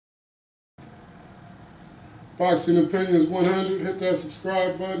Boxing Opinions 100. Hit that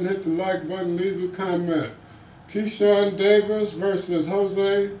subscribe button, hit the like button, leave a comment. Keyshawn Davis versus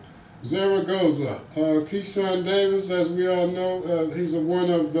Jose Zaragoza. Keyshawn Davis, as we all know, he's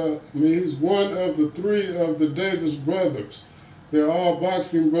one of the three of the Davis brothers. They're all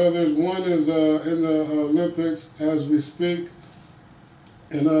boxing brothers. One is in the Olympics as we speak,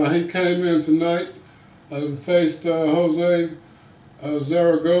 and he came in tonight and faced Jose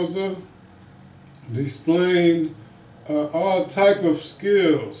Zaragoza, displaying all type of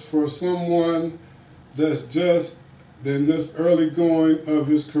skills for someone that's just in this early going of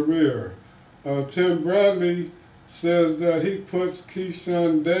his career. Tim Bradley says that he puts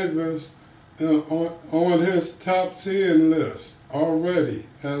Keyshawn Davis on his top 10 list already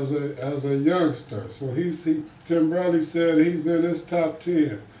as a youngster. So Tim Bradley said he's in his top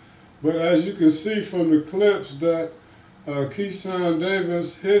 10. But as you can see from the clips that Keyshawn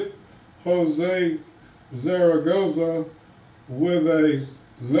Davis hit Jose Zaragoza with a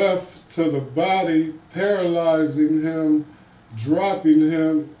left to the body, paralyzing him, dropping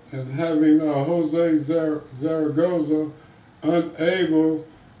him, and having Jose Zaragoza unable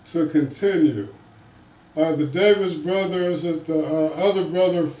to continue. The Davis brothers, the other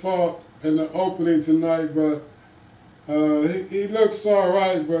brother, fought in the opening tonight, but he looks all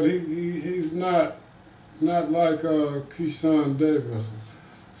right, but he's not like Keyshawn Davis.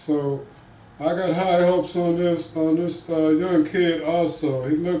 So I got high hopes on this young kid also.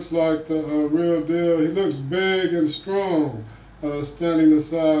 He looks like the real deal. He looks big and strong, standing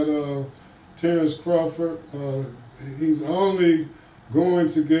aside Terrence Crawford. He's only going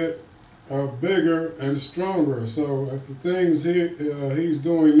to get bigger and stronger. So if the things he's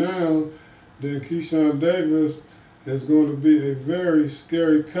doing now, then Keyshawn Davis is going to be a very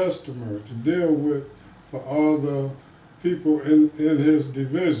scary customer to deal with for all the people in his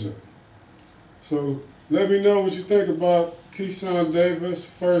division. So let me know what you think about Keyshawn Davis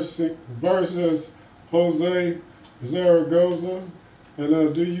versus Jose Zaragoza, and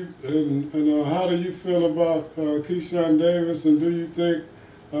how do you feel about Keyshawn Davis, and do you think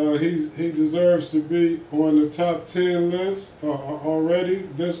he deserves to be on the top 10 list already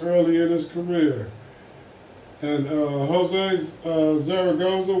this early in his career? And Jose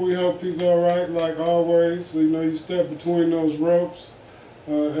Zaragoza, we hope he's all right like always. So, you step between those ropes.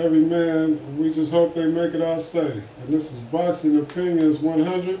 Every man, we just hope they make it out safe. And this is Boxing Opinions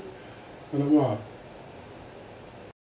 100, and I'm out.